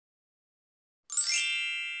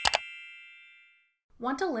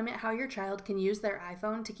Want to limit how your child can use their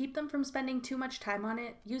iPhone to keep them from spending too much time on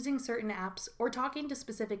it, using certain apps, or talking to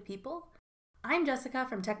specific people? I'm Jessica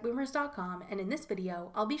from techboomers.com, and in this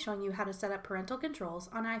video, I'll be showing you how to set up parental controls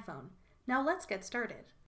on iPhone. Now let's get started.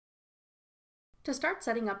 To start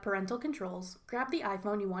setting up parental controls, grab the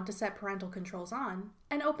iPhone you want to set parental controls on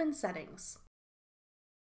and open Settings.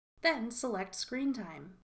 Then select Screen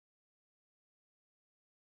Time.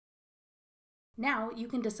 Now you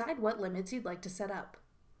can decide what limits you'd like to set up.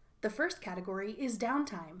 The first category is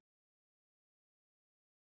Downtime.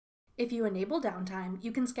 If you enable Downtime,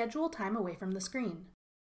 you can schedule time away from the screen.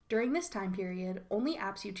 During this time period, only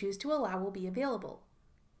apps you choose to allow will be available.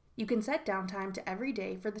 You can set downtime to every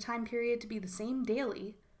day for the time period to be the same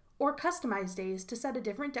daily, or customize days to set a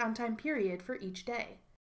different downtime period for each day.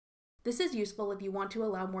 This is useful if you want to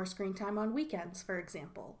allow more screen time on weekends, for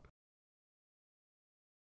example.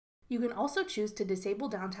 You can also choose to disable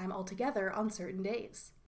downtime altogether on certain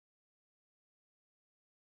days.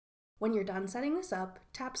 When you're done setting this up,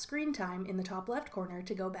 tap Screen Time in the top left corner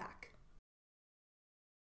to go back.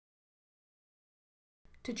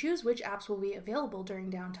 To choose which apps will be available during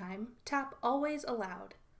downtime, tap Always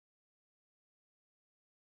Allowed.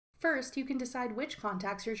 First, you can decide which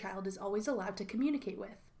contacts your child is always allowed to communicate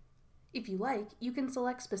with. If you like, you can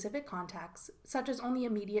select specific contacts, such as only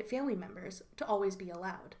immediate family members, to always be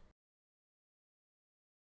allowed.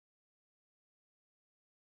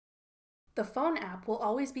 The phone app will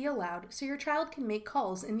always be allowed so your child can make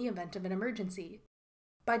calls in the event of an emergency.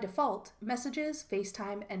 By default, Messages,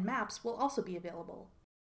 FaceTime, and Maps will also be available.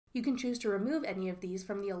 You can choose to remove any of these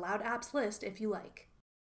from the allowed apps list if you like.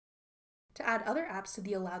 To add other apps to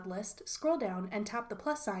the allowed list, scroll down and tap the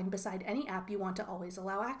plus sign beside any app you want to always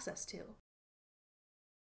allow access to.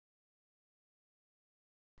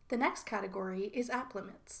 The next category is App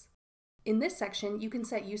Limits. In this section, you can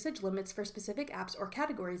set usage limits for specific apps or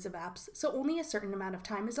categories of apps, so only a certain amount of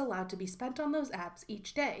time is allowed to be spent on those apps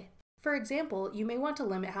each day. For example, you may want to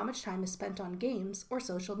limit how much time is spent on games or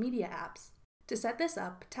social media apps. To set this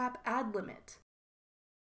up, tap Add Limit.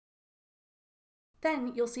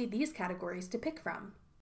 Then you'll see these categories to pick from.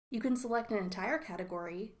 You can select an entire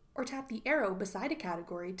category, or tap the arrow beside a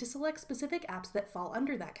category to select specific apps that fall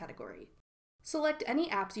under that category. Select any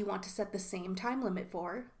apps you want to set the same time limit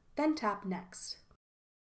for, then tap Next.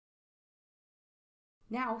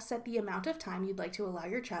 Now set the amount of time you'd like to allow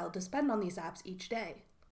your child to spend on these apps each day.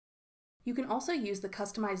 You can also use the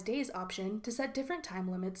Customize Days option to set different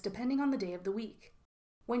time limits depending on the day of the week.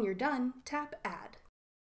 When you're done, tap Add.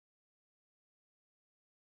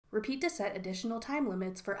 Repeat to set additional time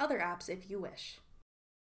limits for other apps if you wish.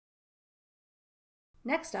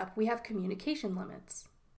 Next up, we have Communication Limits.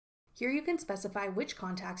 Here you can specify which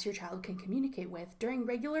contacts your child can communicate with during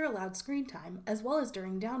regular allowed screen time as well as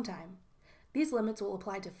during downtime. These limits will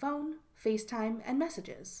apply to phone, FaceTime, and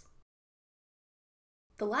messages.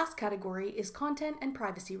 The last category is Content and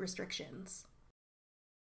Privacy Restrictions.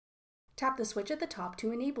 Tap the switch at the top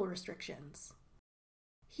to enable restrictions.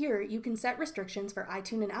 Here you can set restrictions for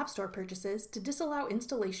iTunes and App Store purchases to disallow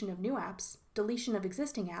installation of new apps, deletion of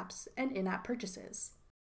existing apps, and in-app purchases.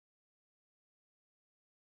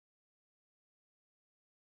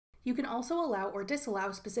 You can also allow or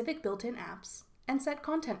disallow specific built-in apps and set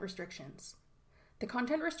content restrictions. The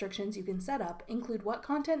content restrictions you can set up include what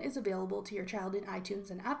content is available to your child in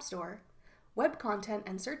iTunes and App Store, web content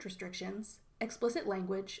and search restrictions, explicit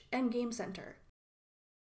language, and Game Center.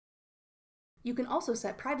 You can also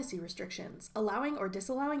set privacy restrictions, allowing or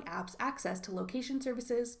disallowing apps access to location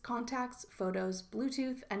services, contacts, photos,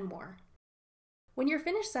 Bluetooth, and more. When you're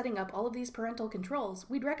finished setting up all of these parental controls,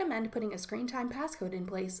 we'd recommend putting a screen time passcode in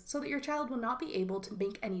place so that your child will not be able to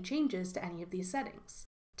make any changes to any of these settings.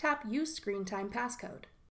 Tap Use Screen Time Passcode.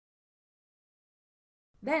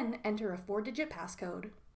 Then enter a 4-digit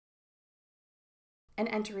passcode and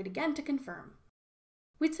enter it again to confirm.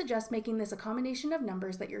 We'd suggest making this a combination of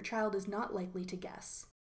numbers that your child is not likely to guess.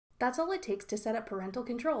 That's all it takes to set up parental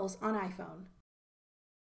controls on iPhone.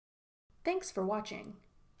 Thanks for watching.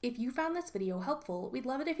 If you found this video helpful, we'd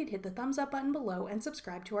love it if you'd hit the thumbs up button below and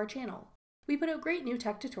subscribe to our channel. We put out great new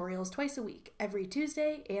tech tutorials twice a week, every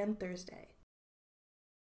Tuesday and Thursday.